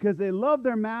takes because they love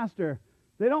their master.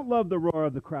 They don't love the roar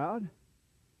of the crowd.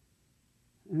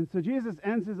 And so Jesus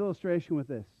ends his illustration with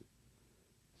this.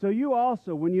 So you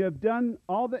also, when you have done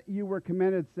all that you were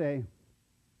commanded, say,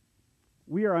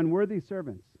 we are unworthy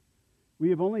servants. We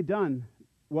have only done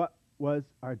what was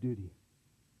our duty.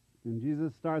 And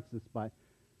Jesus starts this by,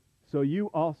 so you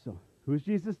also. Who's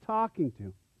Jesus talking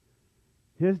to?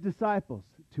 His disciples,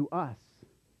 to us.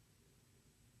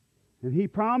 And he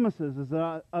promises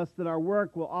us that our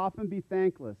work will often be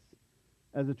thankless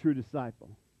as a true disciple.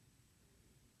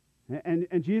 And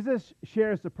Jesus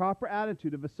shares the proper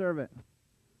attitude of a servant.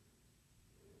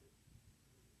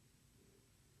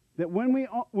 That when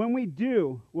we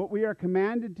do what we are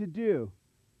commanded to do,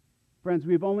 friends,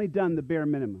 we've only done the bare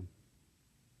minimum.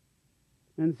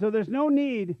 And so there's no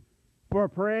need for a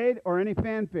parade or any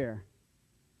fanfare.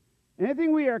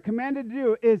 Anything we are commanded to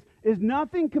do is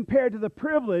nothing compared to the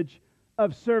privilege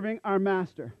of serving our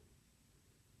master.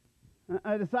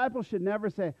 A disciple should never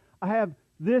say, I have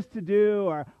this to do,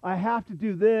 or I have to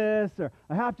do this, or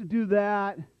I have to do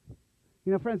that.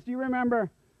 You know, friends, do you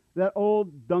remember that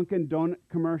old Dunkin' Donut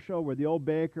commercial where the old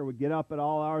baker would get up at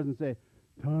all hours and say,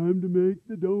 time to make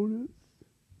the donuts?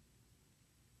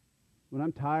 When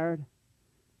I'm tired,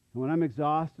 and when I'm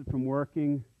exhausted from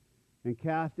working, and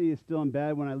Kathy is still in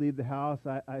bed when I leave the house,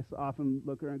 I often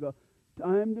look at her and go,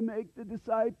 time to make the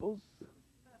disciples.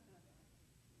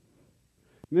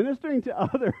 Ministering to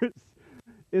others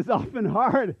is often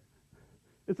hard.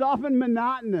 It's often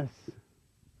monotonous.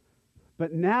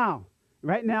 But now,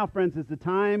 right now, friends, is the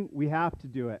time we have to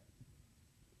do it.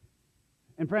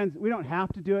 And friends, we don't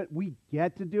have to do it. We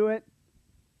get to do it.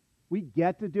 We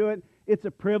get to do it. It's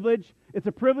a privilege. It's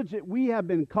a privilege that we have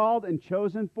been called and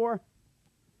chosen for.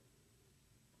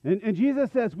 And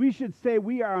Jesus says we should say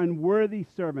we are unworthy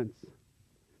servants.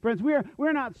 Friends,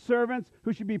 we're not servants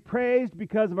who should be praised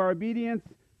because of our obedience,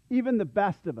 even the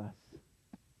best of us.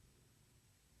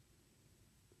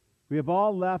 We have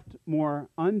all left more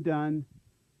undone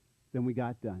than we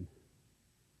got done.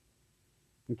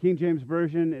 In King James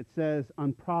Version, it says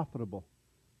unprofitable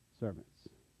servants.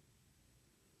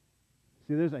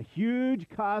 See, there's a huge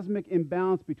cosmic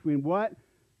imbalance between what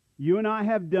you and I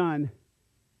have done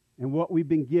and what we've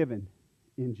been given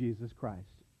in Jesus Christ.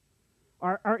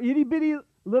 Our itty-bitty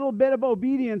little bit of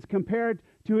obedience compared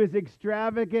to his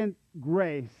extravagant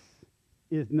grace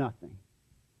is nothing.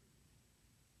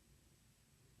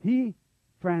 He,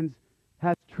 friends,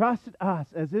 has trusted us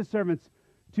as his servants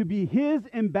to be his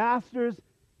ambassadors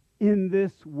in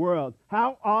this world.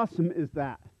 How awesome is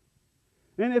that?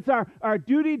 And it's our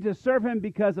duty to serve him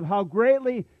because of how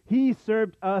greatly he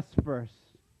served us first.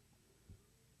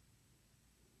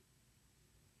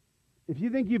 If you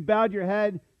think you've bowed your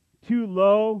head too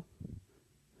low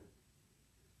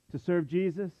to serve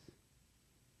Jesus,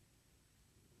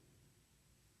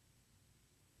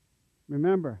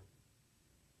 remember,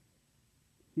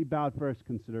 he bowed first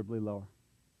considerably lower.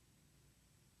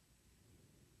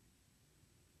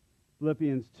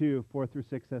 Philippians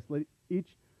 2:4-6 says, let each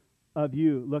of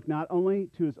you look not only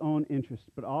to his own interest,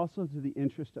 but also to the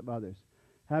interest of others,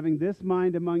 having this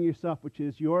mind among yourself, which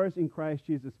is yours in Christ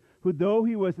Jesus, who though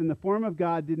he was in the form of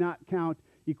God, did not count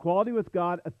equality with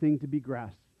God a thing to be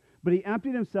grasped. But he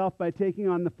emptied himself by taking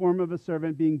on the form of a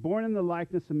servant, being born in the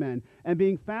likeness of men, and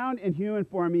being found in human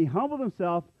form, he humbled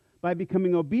himself by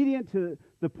becoming obedient to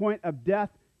the point of death,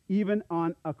 even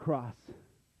on a cross.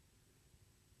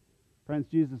 Friends,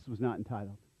 Jesus was not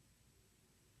entitled.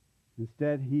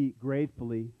 Instead, he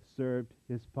gratefully served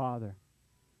his Father.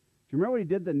 Do you remember what he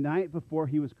did the night before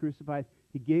he was crucified?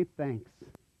 He gave thanks.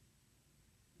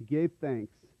 He gave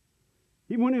thanks.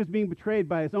 Even when he was being betrayed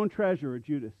by his own treasurer,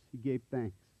 Judas, he gave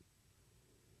thanks.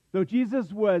 Though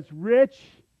Jesus was rich,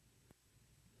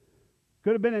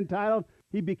 could have been entitled,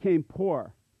 he became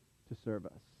poor to serve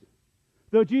us.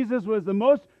 Though Jesus was the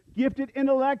most gifted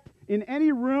intellect in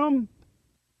any room,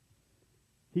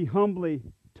 he humbly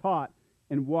taught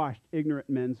and washed ignorant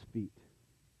men's feet.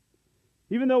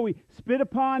 Even though we spit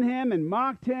upon him and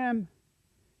mocked him,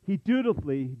 he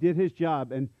dutifully did his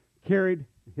job and carried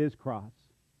his cross.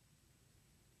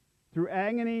 Through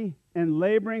agony and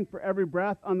laboring for every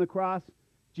breath on the cross,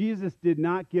 Jesus did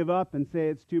not give up and say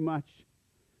it's too much,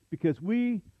 because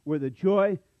we were the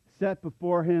joy set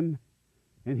before him,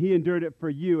 and he endured it for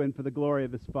you and for the glory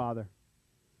of his Father.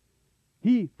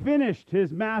 He finished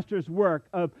his master's work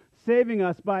of saving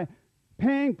us by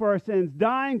paying for our sins,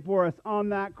 dying for us on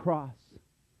that cross.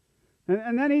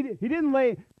 And then he didn't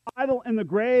lay idle in the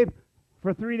grave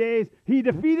for 3 days. He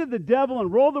defeated the devil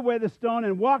and rolled away the stone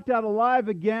and walked out alive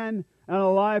again and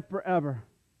alive forever.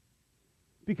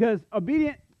 Because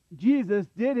obedient Jesus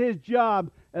did his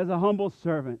job as a humble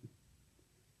servant.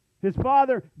 His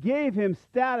Father gave him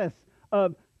status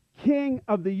of King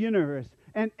of the universe,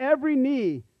 and every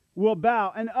knee will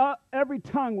bow and every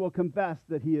tongue will confess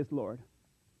that he is Lord.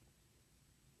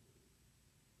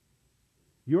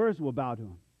 yours will bow to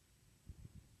him.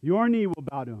 Your knee will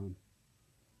bow to him.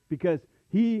 Because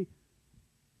he,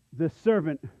 the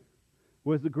servant,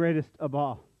 was the greatest of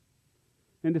all.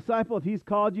 And disciple, if he's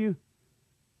called you,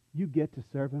 you get to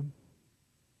serve him.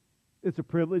 It's a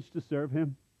privilege to serve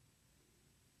him.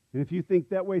 And if you think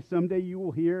that way, someday you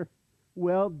will hear,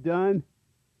 well done,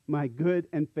 my good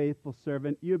and faithful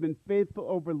servant. You have been faithful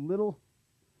over little,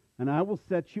 and I will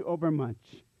set you over much.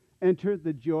 Enter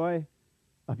the joy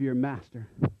of your master.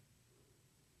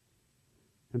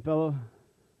 And fellow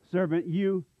servant,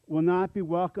 you will not be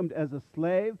welcomed as a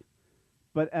slave,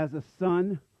 but as a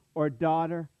son or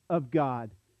daughter of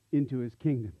God into his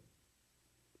kingdom.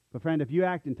 But friend, if you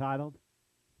act entitled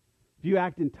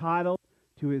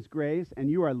to his grace, and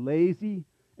you are lazy,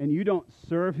 and you don't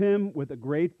serve him with a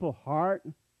grateful heart,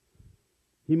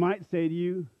 he might say to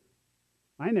you,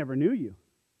 I never knew you.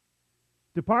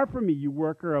 Depart from me, you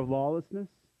worker of lawlessness.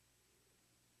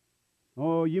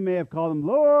 Oh, you may have called him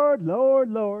Lord, Lord,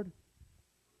 Lord.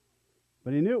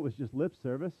 But he knew it was just lip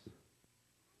service.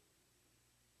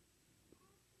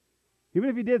 Even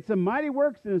if he did some mighty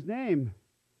works in his name,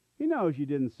 he knows you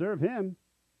didn't serve him.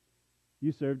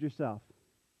 You served yourself.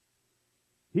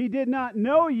 He did not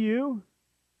know you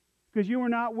because you were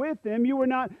not with him. You were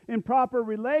not in proper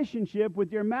relationship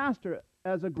with your master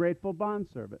as a grateful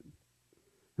bondservant.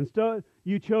 Instead,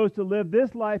 you chose to live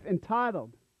this life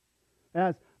entitled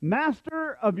as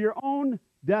master of your own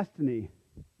destiny.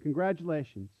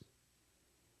 Congratulations.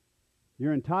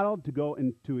 You're entitled to go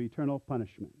into eternal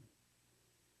punishment.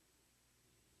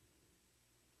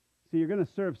 See, you're going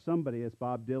to serve somebody, as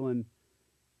Bob Dylan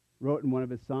wrote in one of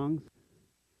his songs.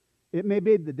 It may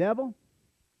be the devil,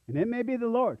 and it may be the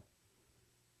Lord,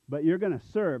 but you're going to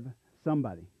serve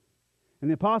somebody. And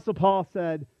the Apostle Paul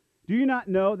said, do you not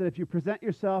know that if you present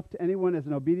yourself to anyone as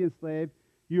an obedient slave,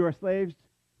 you are slaves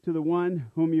to the one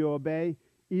whom you obey,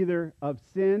 either of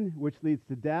sin, which leads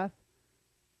to death,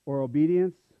 or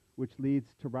obedience, which leads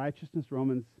to righteousness?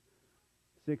 Romans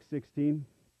 6:16.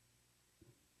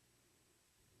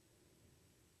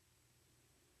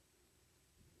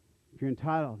 If you're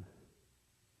entitled,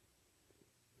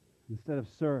 instead of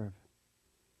serve,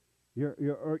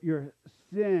 your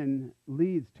sin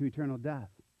leads to eternal death.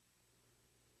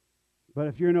 But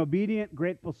if you're an obedient,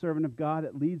 grateful servant of God,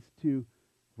 it leads to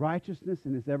righteousness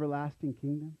in his everlasting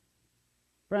kingdom.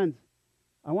 Friends,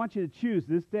 I want you to choose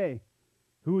this day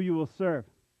who you will serve.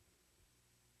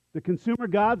 The consumer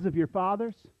gods of your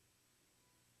fathers?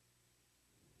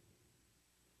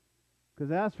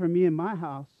 Because as for me and my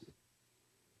house,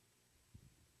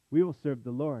 we will serve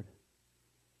the Lord.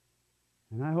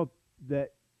 And I hope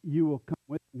that you will come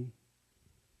with me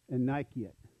and Nike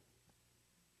it.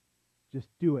 Just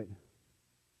do it.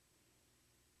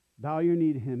 Bow your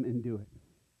knee to him and do it.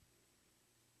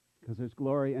 Because there's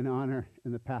glory and honor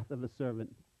in the path of a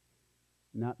servant,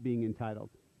 not being entitled.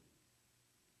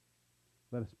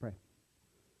 Let us pray.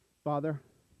 Father,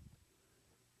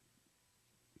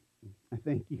 I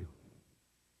thank you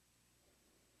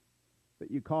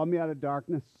that you called me out of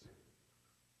darkness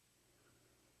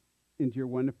into your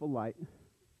wonderful light.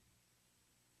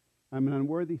 I'm an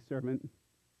unworthy servant,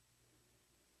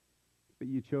 but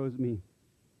you chose me,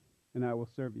 and I will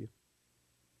serve you.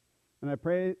 And I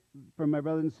pray for my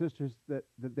brothers and sisters that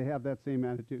they have that same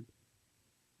attitude,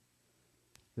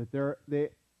 that they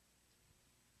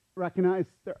recognize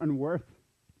their unworth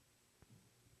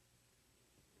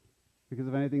because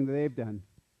of anything that they've done,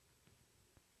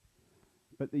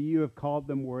 but that you have called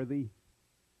them worthy,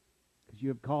 because you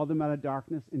have called them out of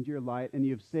darkness into your light, and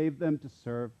you have saved them to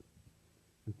serve.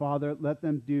 And Father, let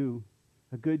them do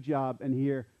a good job and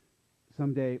hear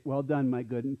someday, well done, my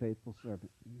good and faithful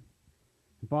servant.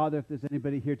 And Father, if there's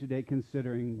anybody here today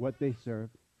considering what they serve,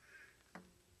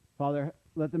 Father,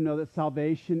 let them know that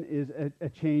salvation is a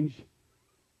change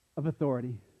of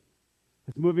authority.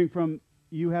 It's moving from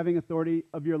you having authority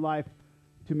of your life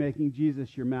to making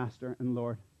Jesus your master and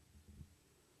Lord.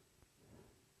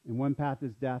 And one path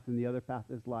is death and the other path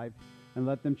is life. And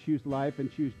let them choose life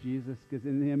and choose Jesus, because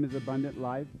in him is abundant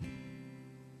life.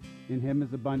 In him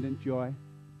is abundant joy.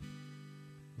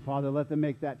 Father, let them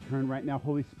make that turn right now.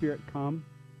 Holy Spirit, come.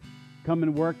 Come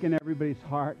and work in everybody's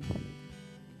heart.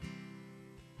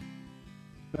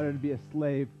 It's better to be a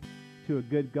slave to a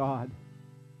good God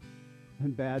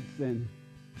than bad sin.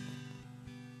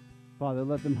 Father,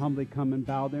 let them humbly come and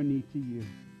bow their knee to you.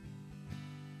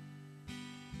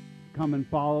 Come and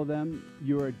follow them.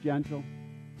 You are gentle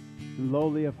and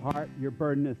lowly of heart. Your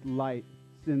burden is light.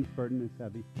 Sin's burden is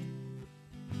heavy.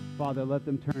 Father, let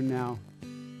them turn now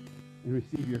and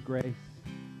receive your grace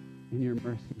and your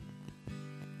mercy.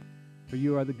 For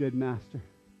you are the good master.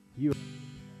 You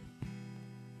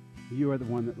You are the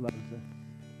one that loves us.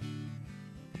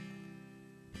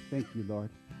 Thank you, Lord.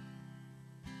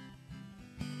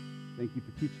 Thank you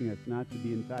for teaching us not to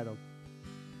be entitled,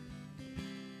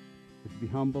 but to be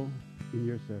humble in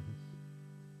your service.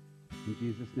 In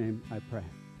Jesus' name I pray.